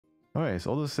Alright, it's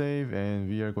autosave and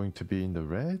we are going to be in the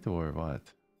red or what?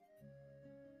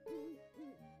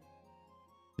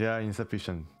 Yeah,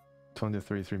 insufficient.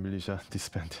 233 militia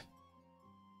disbanded.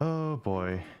 Oh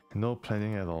boy, no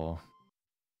planning at all.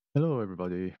 Hello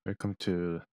everybody, welcome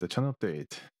to the channel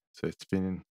update. So it's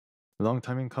been a long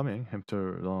time in coming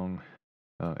after a long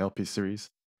LP series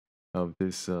of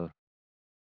this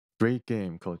great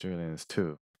game called Jagged Alliance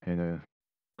 2 and a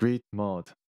great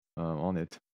mod on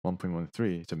it,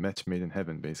 1.13. It's a match made in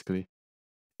heaven basically.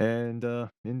 And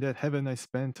in that heaven, I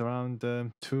spent around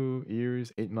 2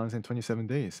 years, 8 months, and 27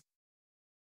 days.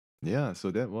 Yeah, so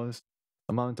that was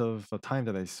amount of time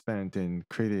that I spent in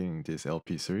creating this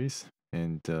LP series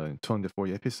and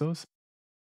 240 episodes,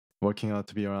 working out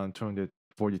to be around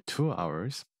 242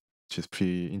 hours, which is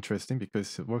pretty interesting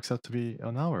because it works out to be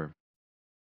an hour.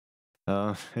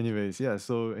 Anyways, yeah,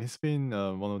 so it's been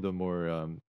one of the more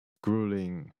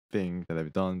grueling thing that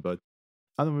I've done, but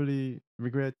I don't really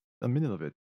regret a minute of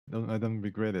it. I don't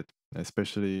regret it,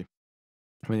 especially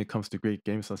when it comes to great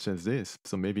games such as this.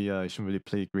 So maybe I shouldn't really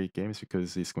play great games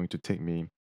because it's going to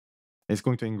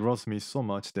engross me so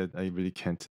much that I really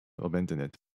can't abandon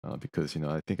it. Because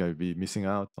I think I'll be missing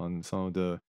out on some of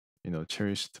the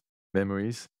cherished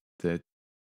memories that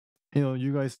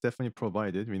you guys definitely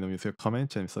provided. With your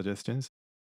comments and suggestions,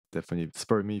 definitely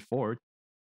spurred me forward.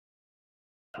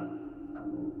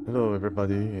 Hello,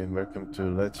 everybody, and welcome to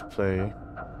Let's Play, a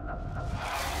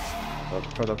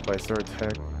product by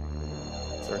Surtech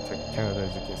Canada,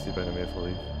 as you can see by the maple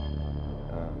leaf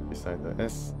beside the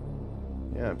S.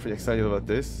 Yeah, I'm pretty excited about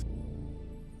this.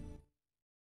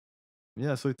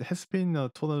 Yeah, so it has been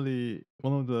totally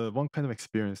one kind of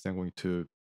experience that I'm going to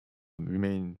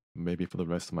remain maybe for the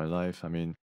rest of my life. I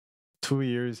mean, 2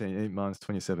 years and 8 months,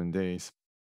 27 days.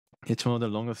 It's one of the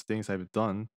longest things I've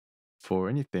done for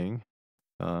anything,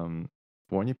 um,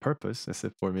 for any purpose,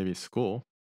 except for maybe school.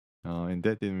 And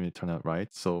that didn't really turn out right.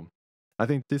 So I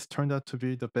think this turned out to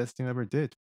be the best thing I ever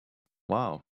did.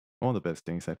 Wow, one of the best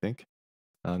things, I think.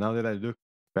 Now that I look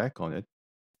back on it,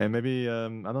 and maybe I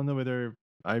don't know whether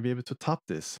I'll be able to top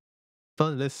this.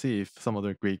 But let's see if some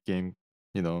other great game,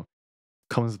 you know,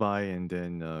 comes by and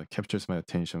then captures my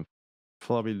attention.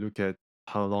 Probably look at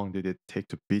how long did it take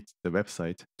to beat the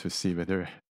website to see whether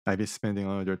I'd be spending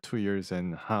another 2 years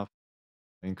and a half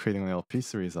in creating an LP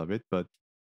series of it. But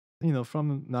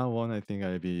from now on, I think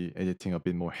I'll be editing a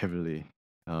bit more heavily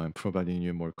and providing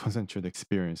you more concentrated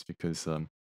experience because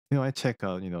I check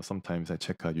out, sometimes I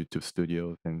check out YouTube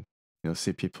Studio and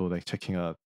see people like checking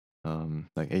out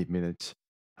like 8 minutes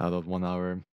out of 1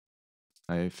 hour.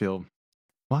 I feel,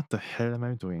 what the hell am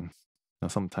I doing?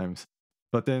 Sometimes.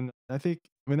 But then I think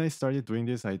when I started doing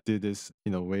this, I did this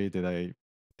in a way that I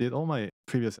did all my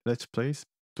previous Let's Plays,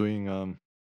 doing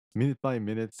minute by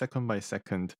minute, second by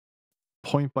second,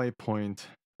 point by point,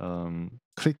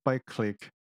 click by click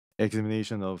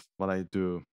examination of what I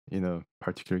do in a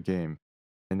particular game.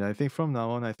 And I think from now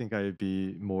on, I think I'll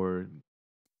be more,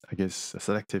 I guess,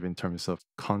 selective in terms of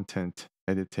content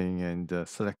editing and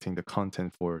selecting the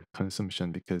content for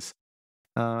consumption because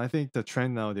I think the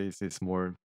trend nowadays is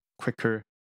more quicker,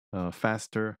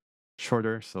 faster,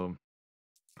 shorter. So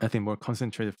I think more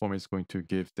concentrated form is going to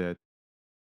give that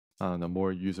the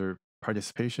more user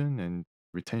participation and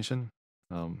retention.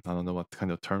 I don't know what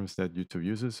kind of terms that YouTube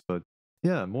uses, but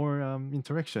yeah, more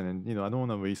interaction. And I don't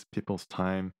want to waste people's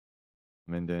time.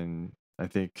 And then I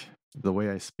think the way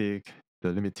I speak,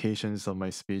 the limitations of my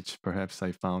speech, perhaps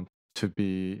I found to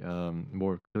be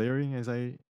more glaring as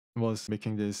I was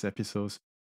making these episodes.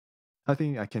 I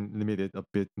think I can limit it a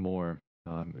bit more,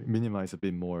 minimize a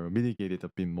bit more, mitigate it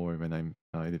a bit more when I'm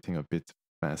editing a bit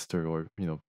faster or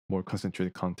more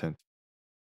concentrated content.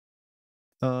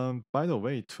 By the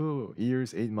way, 2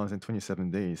 years, 8 months, and 27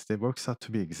 days. That works out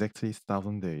to be exactly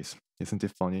 1,000 days. Isn't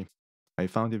it funny? I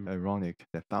found it ironic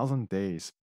that 1,000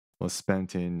 days was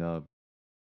spent in. I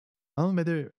don't know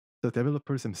whether the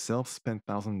developers themselves spent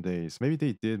 1,000 days. Maybe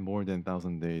they did more than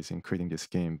 1,000 days in creating this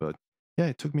game, but yeah,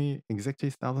 it took me exactly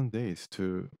 1,000 days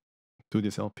to do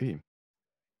this LP.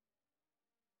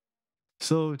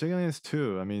 So Jagged Alliance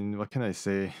 2, I mean, what can I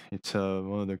say? It's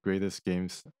one of the greatest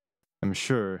games, I'm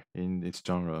sure, in its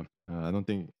genre. I don't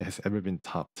think it has ever been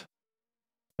topped.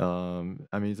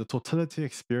 I mean, the totality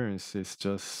experience is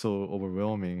just so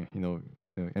overwhelming.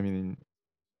 I mean,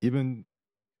 even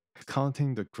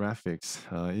counting the graphics,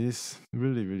 it is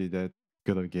really, really that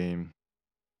good a game.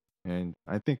 And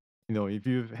I think if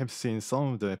you have seen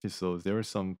some of the episodes, there were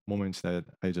some moments that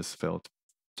I just felt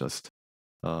just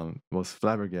was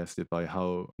flabbergasted by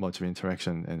how much of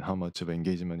interaction and how much of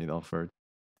engagement it offered.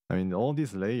 I mean, all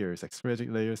these layers, strategic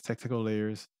layers, tactical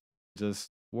layers, just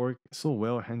work so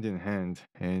well hand in hand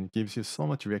and gives you so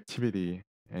much reactivity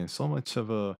and so much of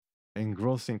a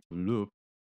engrossing loop.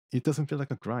 It doesn't feel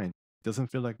like a grind. It doesn't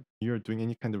feel like you're doing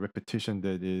any kind of repetition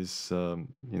that is,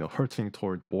 hurtling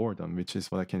toward boredom, which is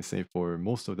what I can say for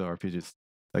most of the RPGs.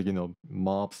 Like,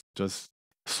 mobs just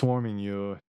swarming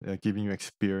you, giving you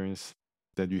experience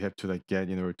that you have to like get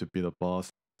in order to beat a boss.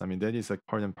 I mean, that is like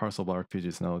part and parcel of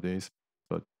RPGs nowadays.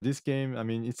 But this game, I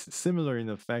mean, it's similar in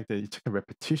the fact that it's a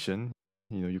repetition.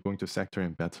 You're going to sector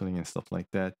and battling and stuff like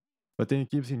that. But then it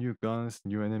gives you new guns,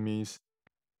 new enemies,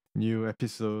 new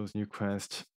episodes, new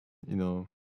quests, you know,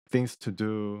 things to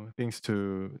do, things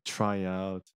to try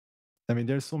out. I mean,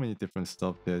 there's so many different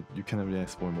stuff that you cannot really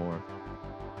ask for more.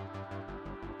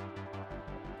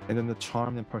 And then the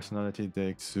charm and personality that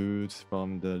exudes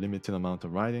from the limited amount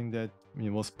of writing that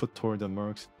was put toward the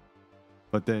mercs.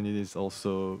 But then it is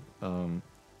also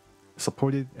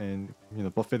supported and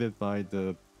buffeted by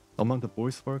the amount of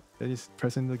voice work that is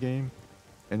present in the game,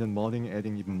 and then modding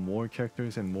adding even more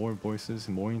characters and more voices,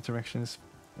 more interactions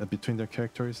between their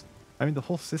characters. I mean, the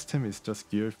whole system is just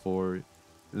geared for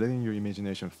letting your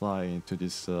imagination fly into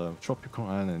this tropical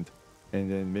island, and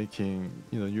then making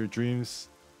your dreams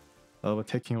of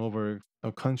taking over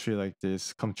a country like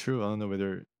this come true. I don't know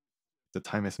whether the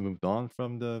time has moved on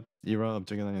from the era of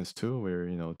Jagged Alliance 2, where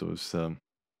those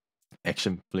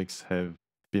action flicks have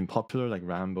been popular, like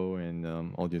Rambo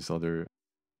and all these other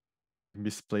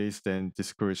misplaced and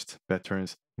discouraged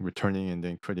veterans returning and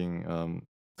then creating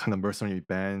kind of mercenary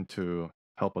band to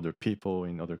help other people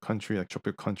in other countries, like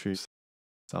tropical countries,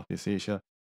 Southeast Asia.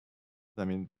 I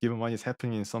mean, given what is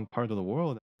happening in some part of the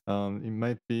world, it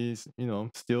might be,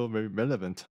 still very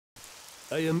relevant.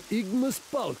 I am Igmus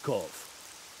Balkov.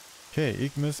 Okay,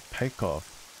 Igmus Paikov,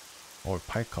 or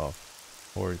Paikov,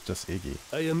 or just Iggy.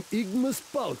 I am Igmus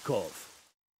Balkov.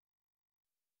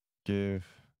 Give.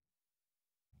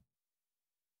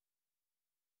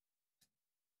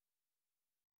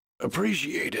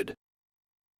 Appreciated.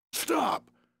 Stop!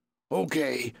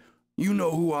 Okay, you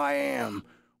know who I am.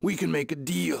 We can make a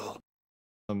deal.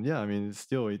 Yeah, I mean,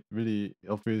 still, it really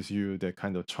offers you that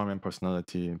kind of charm and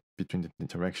personality between the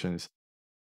interactions.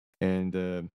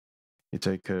 And it's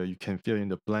like you can fill in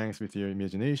the blanks with your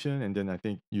imagination. And then I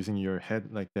think using your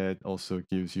head like that also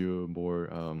gives you more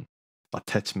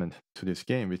attachment to this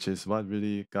game, which is what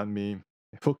really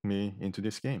hooked me into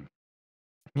this game.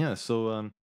 Yeah, so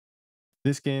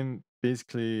this game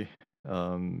basically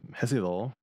has it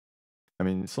all. I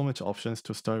mean, so much options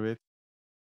to start with.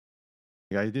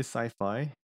 I did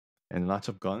sci-fi and lots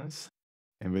of guns,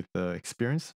 and with the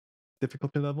experience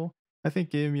difficulty level, I think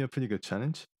gave me a pretty good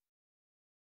challenge.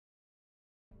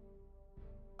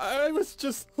 I was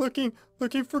just looking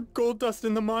for gold dust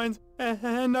in the mines,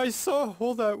 and I saw a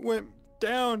hole that went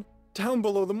down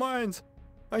below the mines.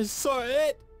 I saw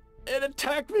it. It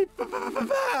attacked me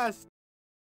fast.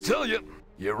 Tell you,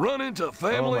 you run into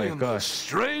family in the gosh.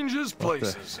 strangest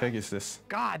places. What the heck is this?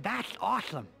 God, that's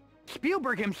awesome.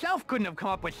 Spielberg himself couldn't have come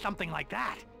up with something like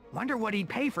that. Wonder what he'd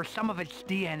pay for some of its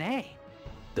DNA.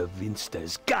 The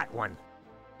Vinsta's got one.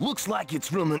 Looks like it's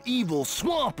from an evil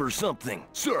swamp or something,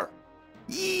 sir.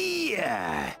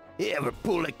 Yeah! Ever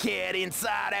pull a cat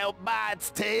inside out by its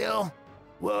tail?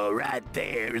 Well, right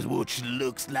there is what she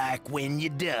looks like when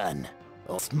you're done.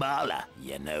 Or smaller,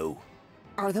 you know.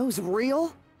 Are those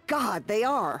real? God, they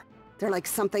are. They're like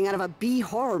something out of a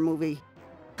B-horror movie.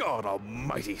 God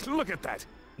almighty, look at that!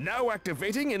 Now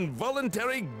activating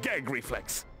involuntary gag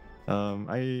reflex.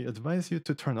 I advise you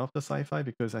to turn off the sci-fi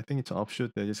because I think it's an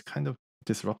offshoot that is kind of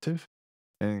disruptive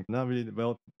and not really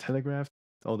well telegraphed,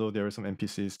 although there are some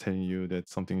NPCs telling you that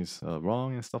something is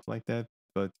wrong and stuff like that.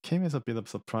 But came as a bit of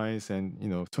surprise and,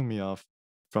 took me off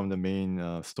from the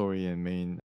main story and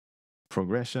main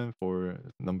progression for a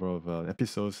number of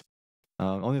episodes.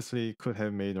 Honestly, could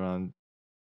have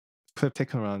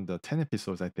taken around 10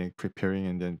 episodes, I think, preparing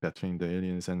and then battling the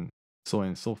aliens and so on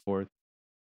and so forth.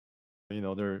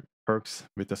 There are perks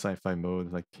with the sci-fi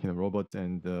mode, like robot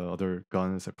and other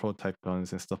guns, prototype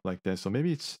guns and stuff like that. So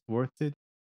maybe it's worth it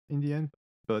in the end.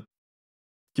 But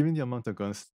given the amount of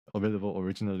guns available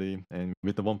originally, and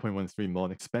with the 1.13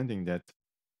 mod expanding that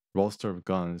roster of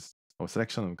guns or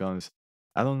selection of guns,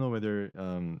 I don't know whether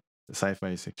sci-fi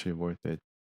is actually worth it.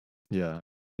 Yeah.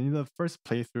 In the first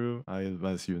playthrough, I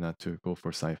advise you not to go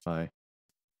for sci-fi,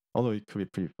 although it could be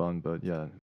pretty fun. But yeah,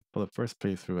 for the first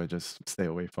playthrough, I just stay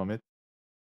away from it.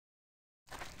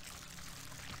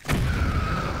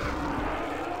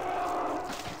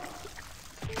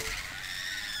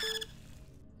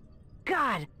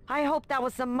 God, I hope that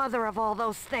was the mother of all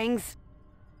those things.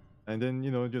 And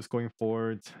then, just going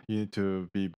forward, you need to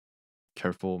be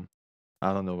careful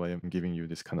I don't know why I'm giving you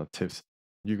this kind of tips.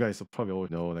 You guys will probably all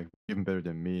know, like even better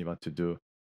than me, what to do.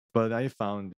 But I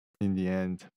found in the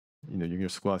end, your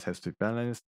squads has to be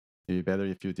balanced. It'd be better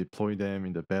if you deploy them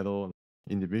in the battle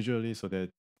individually so that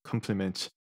complements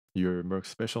your merc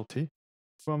specialty.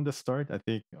 From the start, I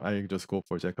think I just go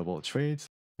for jack of all trades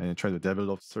and try to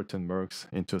develop certain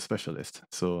mercs into a specialist.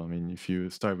 So, I mean, if you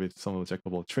start with some of the jack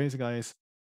of all trades guys,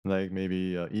 like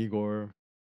maybe Igor,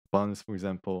 Buns, for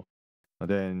example,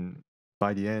 then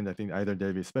by the end, I think either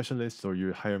they'll be specialists or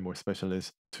you hire more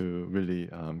specialists to really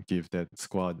give that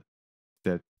squad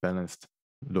that balanced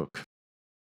look.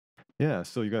 Yeah,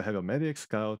 so you gotta have a medic,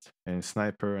 scout, and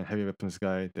sniper and heavy weapons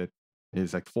guy that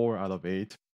is like 4 out of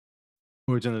 8.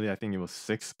 Originally, I think it was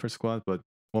 6 per squad, but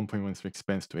 1.13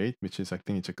 expands to 8, which is, I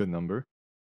think, it's a good number.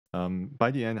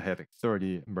 By the end, I had like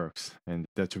 30 mercs, and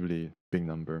that's a really big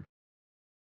number.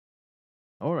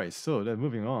 All right, so then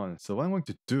moving on. So what I'm going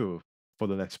to do for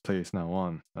the Let's Plays now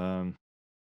on.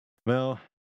 Well,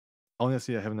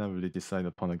 honestly, I haven't really decided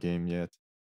upon a game yet.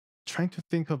 Trying to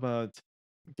think about,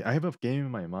 I have a game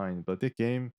in my mind, but the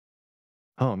game,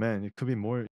 oh man, it could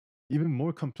be even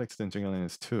more complex than Jagged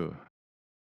Alliance 2.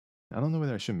 I don't know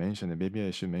whether I should mention it. Maybe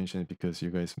I should mention it because you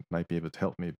guys might be able to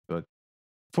help me. But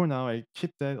for now, I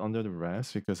keep that under the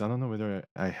wraps because I don't know whether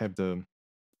I have the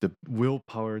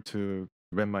willpower to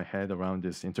wrap my head around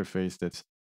this interface that's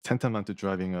tantamount to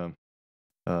driving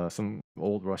some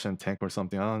old Russian tank or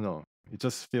something. I don't know. It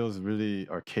just feels really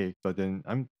archaic. But then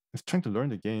I'm trying to learn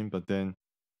the game. But then,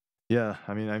 yeah,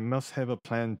 I mean, I must have a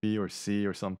plan B or C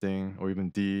or something, or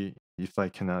even D if I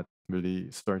cannot really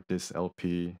start this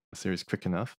LP series quick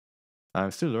enough.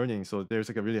 I'm still learning, so there's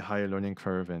like a really high learning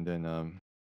curve, and then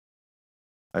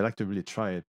I like to really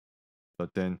try it,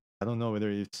 but then I don't know whether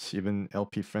it's even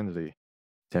LP friendly.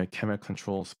 There are camera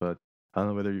controls, but I don't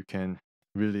know whether you can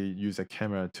really use a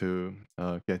camera to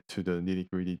get to the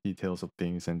nitty-gritty details of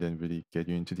things and then really get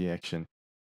you into the action,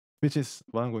 which is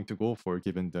what I'm going to go for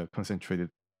given the concentrated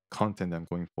content I'm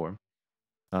going for.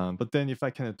 But then if I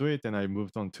cannot do it, then I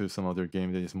moved on to some other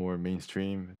game that is more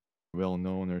mainstream,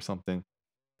 well-known or something.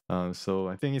 So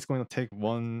I think it's going to take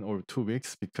 1 or 2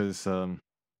 weeks because I'm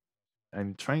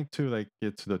trying to like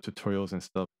get to the tutorials and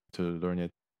stuff to learn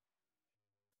it.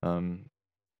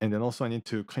 And then also I need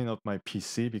to clean up my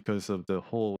PC because of the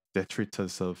whole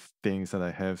detritus of things that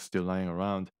I have still lying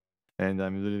around. And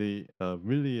I'm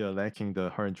really lacking the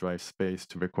hard drive space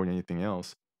to record anything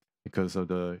else because of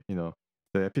the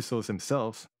episodes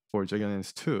themselves for Jagged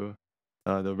Alliance 2.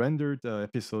 The rendered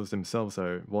episodes themselves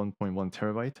are 1.1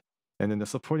 terabyte. And then the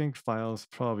supporting files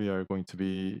probably are going to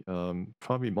be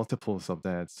probably multiples of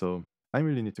that. So I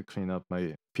really need to clean up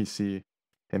my PC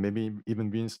and maybe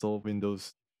even reinstall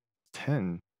Windows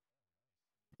 10.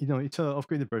 It's an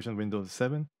upgraded version of Windows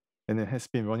 7, and it has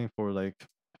been running for like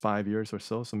 5 years or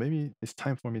so. So maybe it's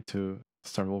time for me to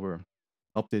start over,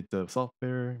 update the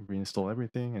software, reinstall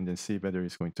everything, and then see whether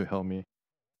it's going to help me.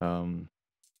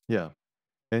 Yeah,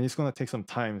 and it's going to take some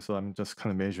time. So I'm just kind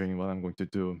of measuring what I'm going to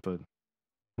do, but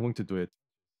I'm going to do it.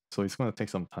 So it's going to take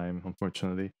some time,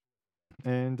 unfortunately.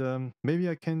 And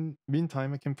maybe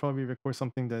meantime, I can probably record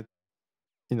something that,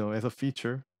 as a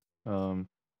feature.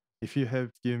 If you have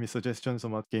given me suggestions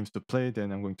on what games to play,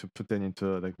 then I'm going to put that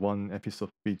into like one episode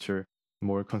feature,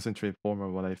 more concentrated form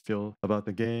of what I feel about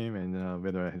the game and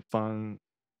whether I had fun.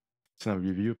 It's not a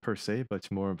review per se, but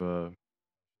it's more of a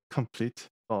complete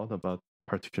thought about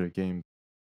particular game.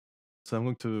 So I'm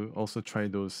going to also try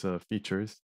those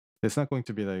features. It's not going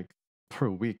to be like per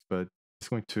week, but it's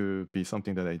going to be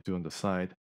something that I do on the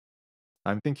side.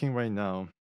 I'm thinking right now,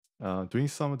 doing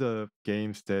some of the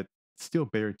games that still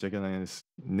bear Jagged Alliance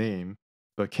name,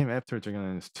 but came after Jagged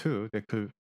Alliance 2, that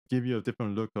could give you a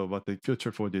different look of what the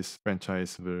future for this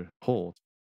franchise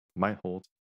might hold.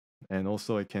 And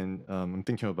also I'm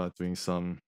thinking about doing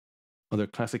some other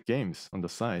classic games on the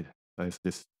side as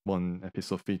this one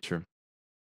episode feature.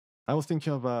 I was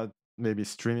thinking about maybe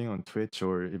streaming on Twitch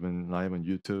or even live on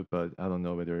YouTube, but I don't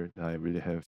know whether I really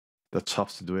have the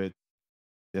chops to do it,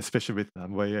 especially with the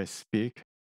way I speak,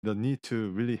 the need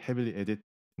to really heavily edit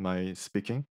my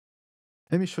speaking.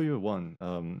 Let me show you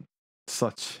one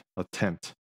such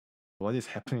attempt. What is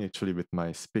happening actually with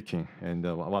my speaking and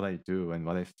what I do and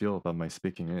what I feel about my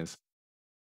speaking is.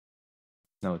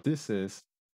 Now, this is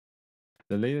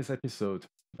the latest episode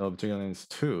of Jagged Alliance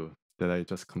 2 that I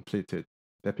just completed,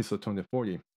 episode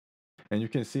 240. And you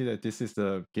can see that this is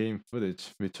the game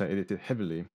footage which I edited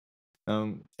heavily.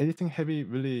 Editing heavy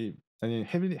really,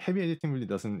 heavy editing really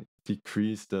doesn't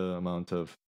decrease the amount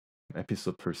of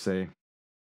episode per se.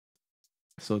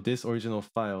 So this original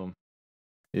file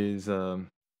is not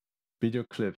video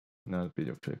clip,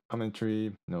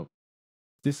 commentary, no,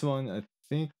 This one, I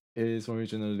think, is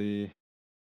originally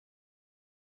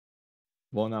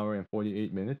 1 hour and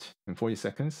 48 minutes and 40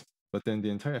 seconds. But then the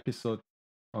entire episode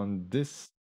on this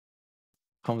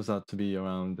comes out to be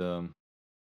around,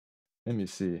 let me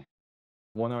see,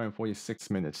 1 hour and 46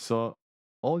 minutes. So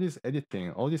all this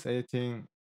editing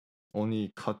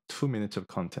only cut 2 minutes of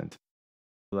content,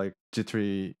 like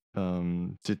jittery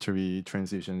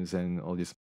transitions and all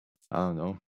this, I don't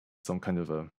know, some kind of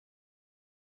a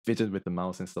fidget with the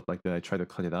mouse and stuff like that. I try to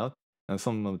cut it out, and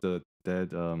some of the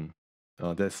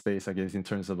dead space, I guess, in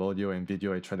terms of audio and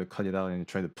video, I try to cut it out and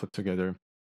try to put together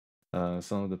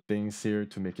some of the things here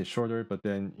to make it shorter. But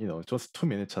then, just 2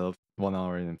 minutes out of 1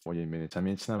 hour and 48 minutes. I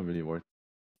mean, it's not really worth,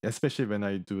 especially when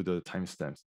I do the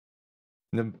timestamps.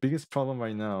 The biggest problem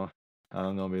right now, I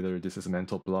don't know whether this is a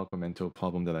mental block or mental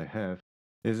problem that I have,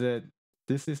 is that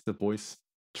this is the voice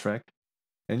track,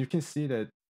 and you can see that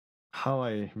how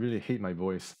I really hate my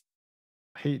voice,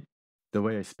 hate the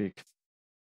way I speak.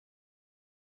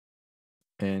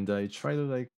 And I try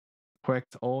to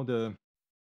correct all the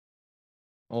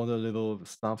little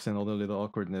stops and all the little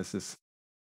awkwardnesses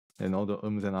and all the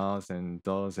ums and ahs and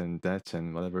does and that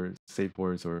and whatever safe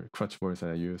words or crutch words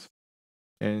that I use.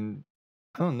 And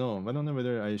I don't know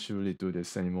whether I should really do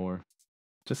this anymore.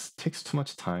 Just takes too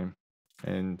much time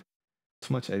and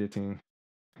too much editing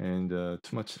and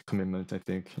too much commitment, I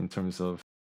think, in terms of,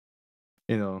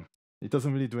 it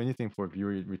doesn't really do anything for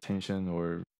viewer retention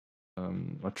or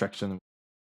attraction.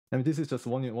 I mean, this is just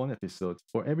one episode.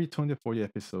 For every 20 or 40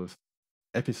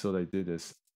 episode I did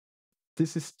this.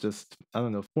 This is just, I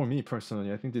don't know, for me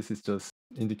personally, I think this is just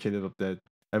indicative of that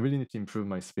I really need to improve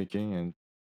my speaking, and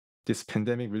this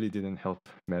pandemic really didn't help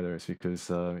matters because,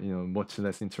 much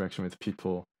less interaction with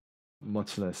people,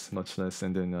 much less,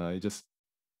 and then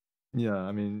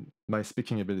I mean, my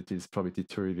speaking ability is probably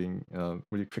deteriorating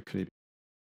really quickly.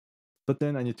 But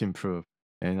then I need to improve,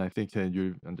 and I think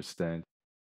you understand.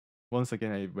 Once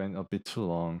again, I went a bit too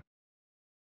long.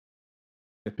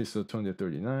 Episode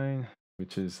 239,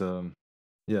 which is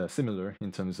similar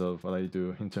in terms of what I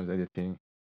do in terms of editing,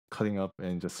 cutting up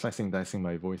and just slicing dicing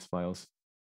my voice files.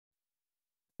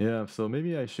 Yeah, so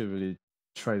maybe I should really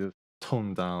try to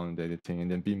tone down the editing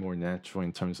and then be more natural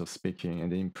in terms of speaking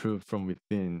and then improve from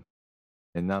within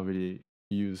and not really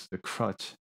use the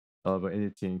crutch of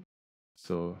editing.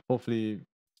 So hopefully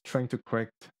trying to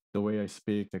correct the way I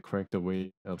speak, to correct the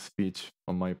way of speech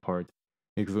on my part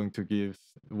is going to give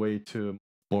way to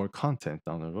more content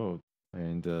down the road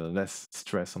and less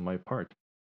stress on my part.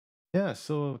 Yeah,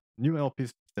 so new LP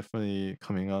is definitely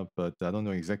coming up, but I don't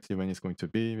know exactly when it's going to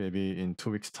be. Maybe in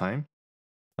 2 weeks' time.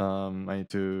 I need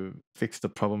to fix the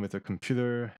problem with the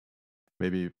computer,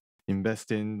 maybe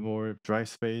invest in more drive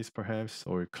space perhaps,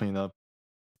 or clean up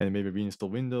and maybe reinstall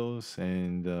Windows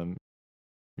and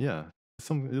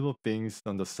some little things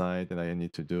on the side that I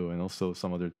need to do, and also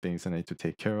some other things I need to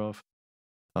take care of.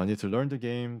 I need to learn the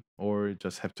game or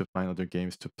just have to find other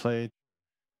games to play.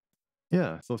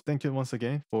 Yeah, so thank you once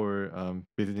again for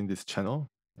visiting this channel,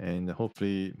 and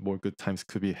hopefully more good times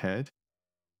could be had.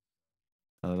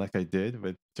 Like I did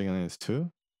with Jagged Alliance 2.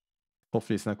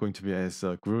 Hopefully it's not going to be as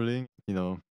grueling,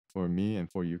 for me and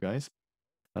for you guys.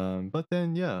 But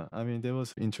then, I mean, there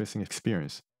was interesting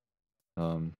experience.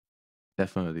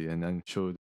 Definitely, and then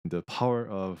showed the power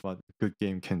of what a good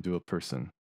game can do a person,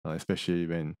 especially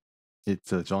when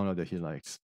it's a genre that he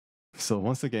likes. So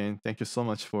once again, thank you so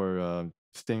much for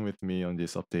staying with me on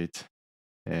this update,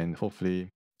 and hopefully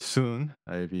soon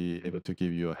I'll be able to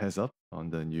give you a heads up on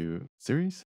the new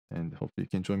series, and hopefully you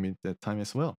can join me at that time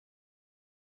as well.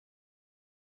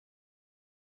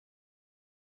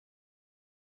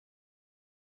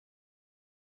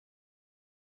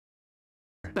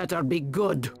 Better be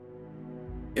good.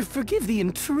 Forgive the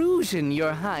intrusion,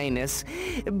 Your Highness,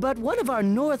 but one of our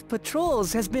North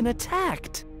patrols has been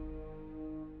attacked.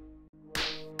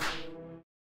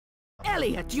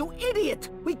 Elliot, you idiot!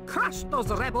 We crushed those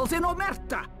rebels in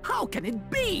Omerta! How can it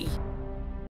be?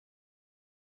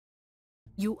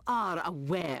 You are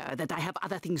aware that I have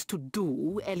other things to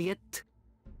do, Elliot?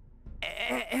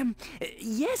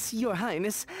 Yes, Your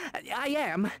Highness, I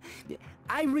am.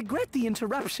 I regret the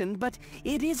interruption, but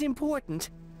it is important.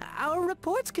 Our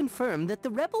reports confirm that the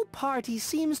rebel party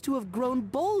seems to have grown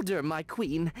bolder, my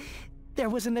queen. There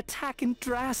was an attack in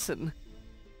Drassen.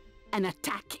 An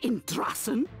attack in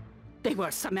Drassen? They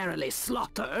were summarily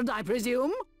slaughtered, I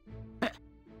presume?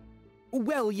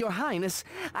 Well, Your Highness,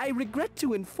 I regret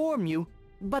to inform you,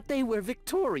 but they were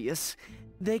victorious.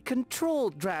 They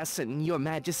controlled Drassen, Your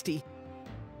Majesty.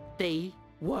 They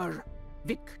were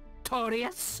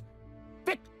victorious?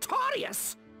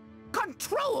 Victorious?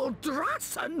 Controlled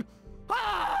Drassen?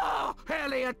 Ah!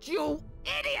 Elliot, you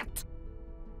idiot!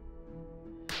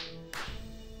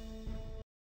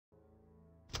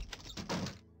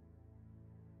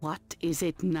 What is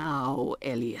it now,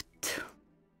 Elliot?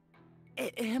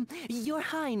 Your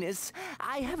Highness,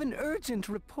 I have an urgent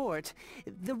report.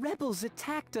 The rebels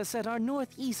attacked us at our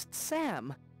northeast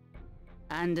Sam.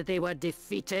 And they were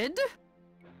defeated?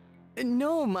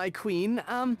 No, my queen.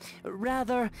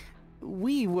 Rather,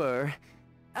 we were.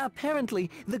 Apparently,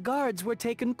 the guards were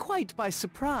taken quite by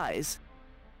surprise.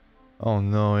 Oh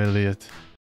no, Elliot.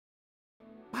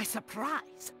 By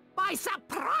surprise? By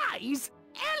surprise?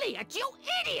 Elliot, you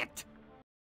idiot!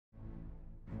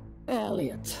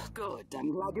 Elliot, good.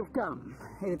 I'm glad you've come.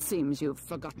 It seems you've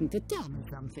forgotten to tell me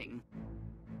something.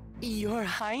 Your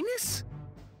Highness?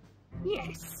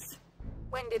 Yes.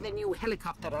 When did the new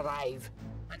helicopter arrive?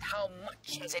 And how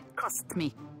much has it cost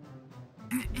me?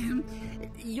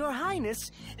 Your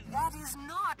Highness, that is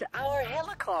not our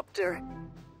helicopter.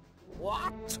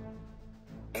 What?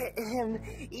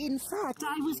 In fact,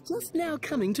 I was just now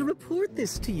coming to report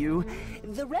this to you.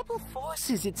 The rebel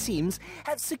forces, it seems,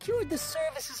 have secured the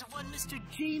services of one Mr.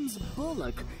 James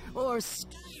Bullock, or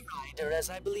Skyrider, as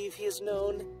I believe he is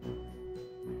known.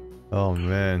 Oh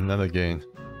man, not again.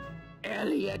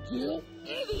 Elliot, you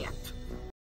idiot!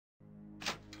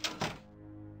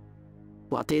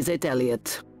 What is it,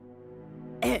 Elliot?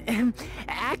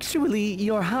 Actually,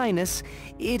 Your Highness,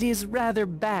 it is rather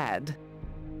bad.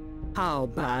 How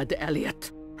bad,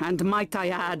 Elliot? And might I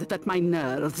add that my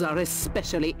nerves are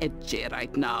especially edgy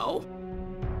right now?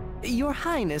 Your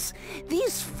Highness,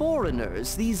 these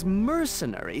foreigners, these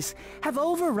mercenaries, have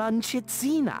overrun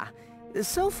Chitzina.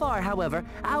 So far, however,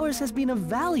 ours has been a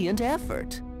valiant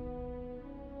effort.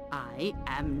 I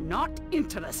am not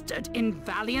interested in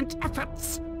valiant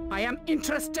efforts. I am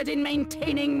interested in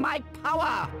maintaining my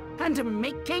power and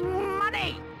making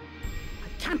money.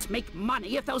 I can't make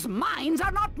money if those mines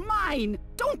are not mine.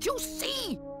 Don't you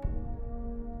see?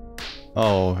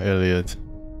 Oh, Elliot.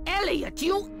 Elliot,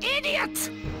 you idiot!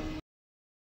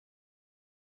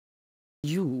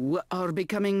 You are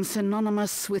becoming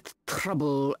synonymous with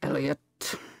trouble, Elliot.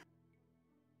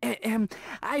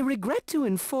 I regret to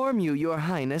inform you, Your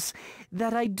Highness,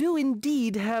 that I do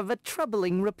indeed have a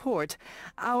troubling report.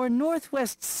 Our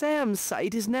Northwest Sam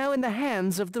site is now in the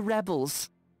hands of the rebels.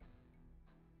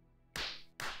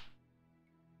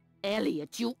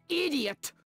 Elliot, you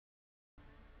idiot!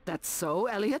 That's so,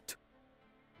 Elliot?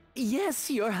 Yes,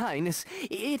 Your Highness,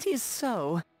 it is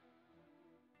so.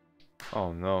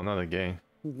 Oh no, not again.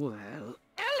 Well,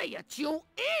 Elliot, you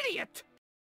idiot!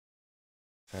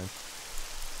 Okay.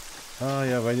 Oh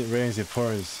yeah, raise the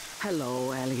pores.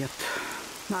 Hello, Elliot.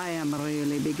 I am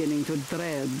really beginning to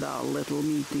dread our little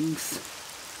meetings.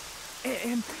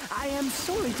 I am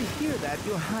sorry to hear that,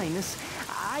 Your Highness.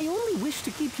 I only wish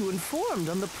to keep you informed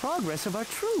on the progress of our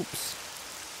troops.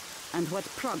 And what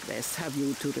progress have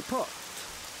you to report?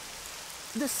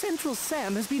 The Central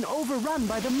Sam has been overrun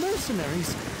by the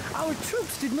mercenaries. Our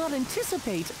troops did not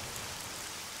anticipate...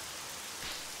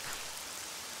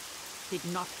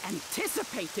 Did not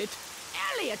anticipate it?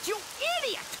 Elliot, you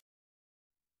idiot!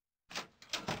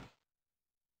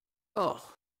 Oh,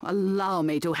 allow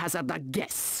me to hazard a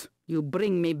guess. You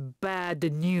bring me bad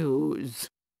news.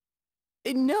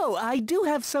 No, I do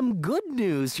have some good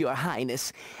news, Your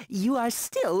Highness. You are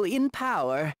still in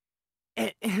power.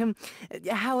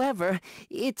 However,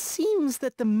 it seems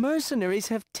that the mercenaries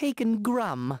have taken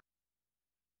Grum.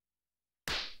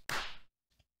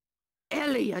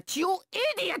 Elliot, you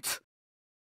idiot!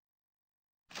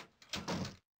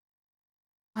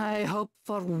 I hope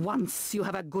for once you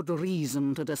have a good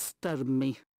reason to disturb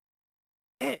me.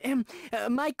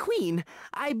 My queen,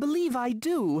 I believe I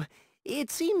do.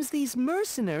 It seems these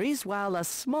mercenaries, while a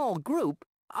small group,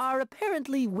 are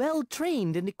apparently well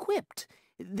trained and equipped.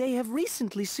 They have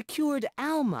recently secured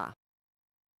Alma.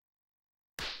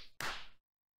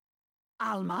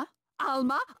 Alma?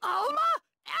 Alma? Alma?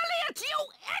 Elliot, you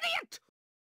idiot!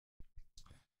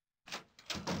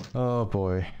 Oh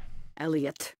boy.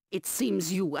 Elliot, it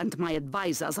seems you and my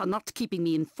advisors are not keeping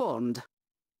me informed.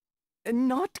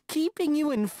 Not keeping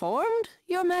you informed,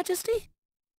 Your Majesty?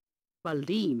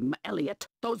 Balim, Elliot.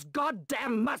 Those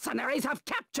goddamn mercenaries have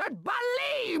captured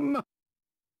Balim!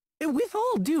 With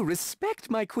all due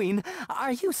respect, my queen,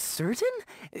 are you certain?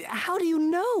 How do you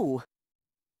know?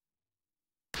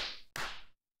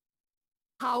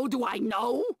 How do I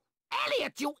know?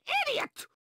 Elliot, you idiot!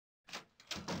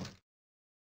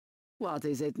 What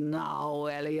is it now,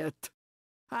 Elliot?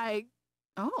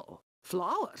 Oh,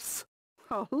 flowers.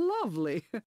 How lovely.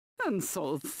 And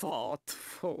so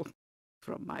thoughtful.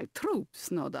 From my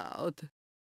troops, no doubt.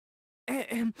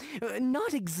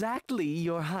 Not exactly,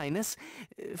 Your Highness.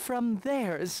 From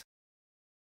theirs.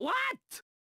 What?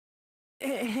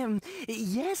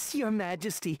 Yes, Your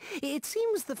Majesty. It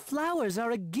seems the flowers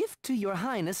are a gift to Your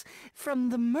Highness from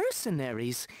the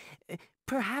mercenaries.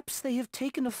 Perhaps they have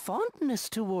taken a fondness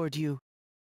toward you.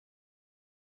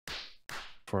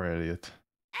 Poor Elliot.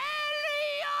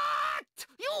 Elliot!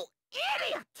 You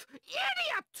idiot!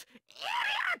 Idiot!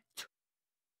 Idiot!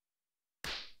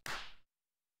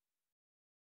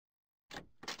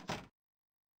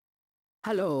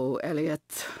 Hello,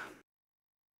 Elliot.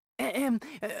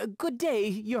 Good day,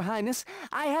 Your Highness.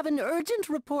 I have an urgent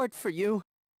report for you.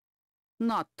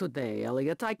 Not today,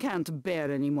 Elliot. I can't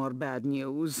bear any more bad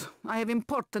news. I have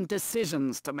important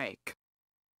decisions to make.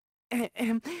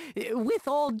 With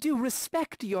all due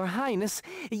respect, Your Highness,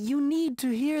 you need to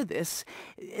hear this.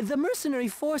 The mercenary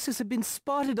forces have been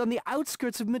spotted on the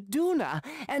outskirts of Meduna,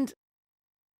 and...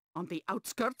 On the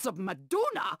outskirts of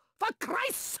Meduna? For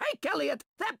Christ's sake, Elliot!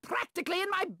 They're practically in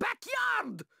my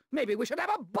backyard! Maybe we should have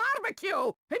a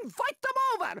barbecue! Invite them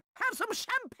over! Have some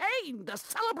champagne to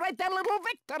celebrate their little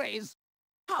victories!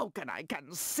 How can I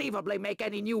conceivably make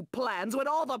any new plans when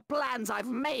all the plans I've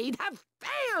made have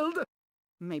failed?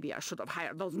 Maybe I should have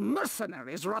hired those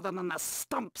mercenaries rather than the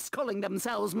stumps calling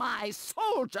themselves my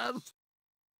soldiers.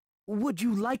 Would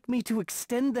you like me to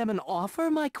extend them an offer,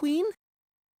 my queen?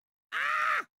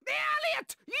 Ah! The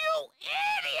Elliot! You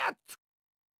idiot!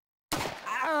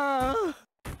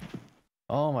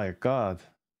 Oh my god.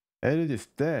 Elliot is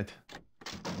dead.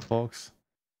 Folks.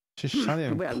 She shot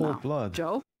him in Well cold now, blood.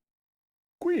 Joe,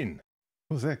 Queen,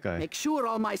 Who's that guy? make sure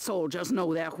all my soldiers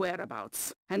know their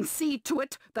whereabouts, and see to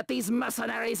it that these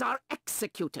mercenaries are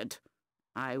executed.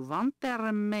 I want their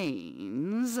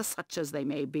remains, such as they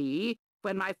may be,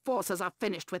 when my forces are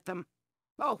finished with them.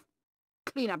 Oh,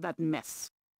 clean up that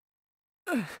mess.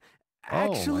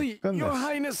 Actually, goodness. Your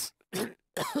Highness,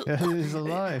 Elliot is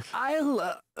alive.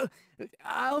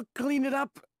 I'll clean it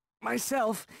up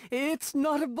myself. It's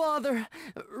not a bother,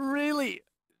 really.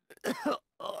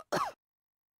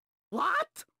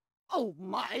 What? Oh,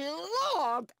 my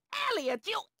lord! Elliot,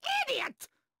 you idiot!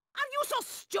 Are you so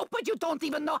stupid you don't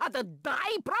even know how to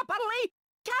die properly?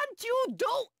 Can't you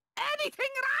do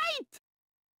anything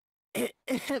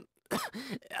right?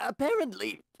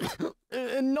 Apparently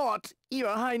not, Your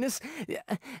Highness.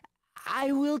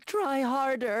 I will try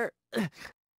harder.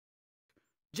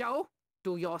 Joe,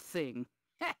 do your thing.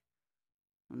 Heh.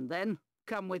 And then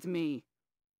come with me.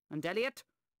 And Elliot,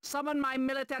 summon my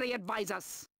military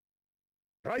advisors.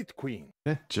 right, Queen.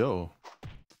 Yeah, Joe.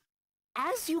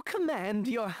 As you command,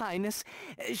 Your Highness.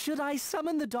 Should I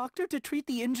summon the doctor to treat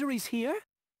the injuries here?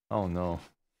 Oh no.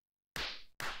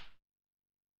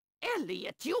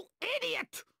 Elliot, you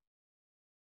idiot!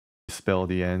 Spell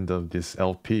the end of this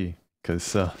LP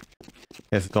because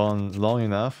it's gone long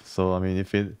enough. So I mean,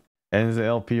 if it ends the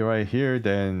LP right here,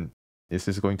 then this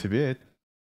is going to be it.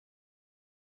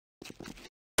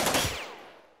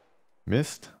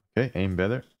 Missed. Okay, aim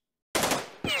better.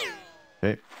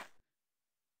 Okay.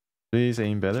 Please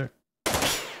aim better.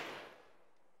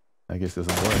 I guess it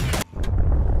doesn't work.